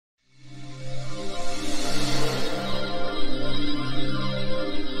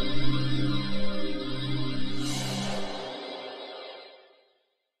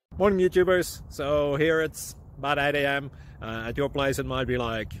Morning YouTubers. So here it's about 8 a.m. At your place it might be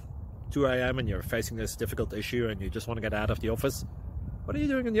like 2 a.m. and you're facing this difficult issue and you just want to get out of the office. What are you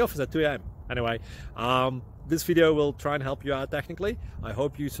doing in the office at 2 a.m.? Anyway, this video will try and help you out technically. I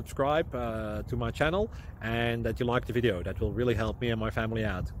hope you subscribe to my channel and that you like the video. That will really help me and my family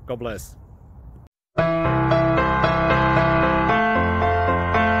out. God bless.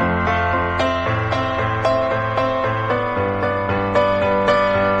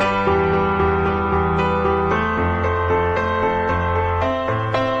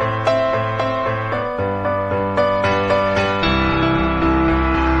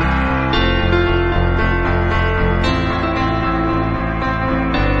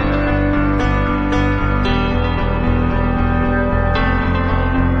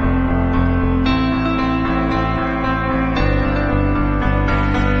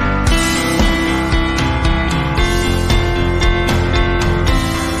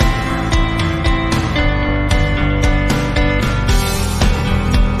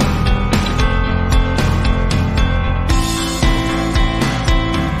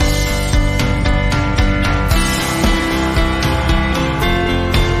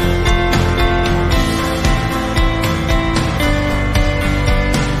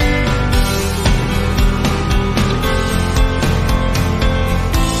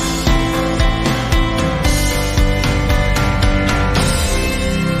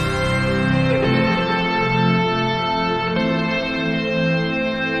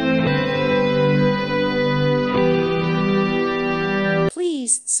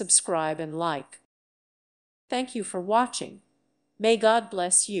 Please subscribe and like. Thank you for watching. May God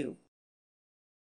bless you.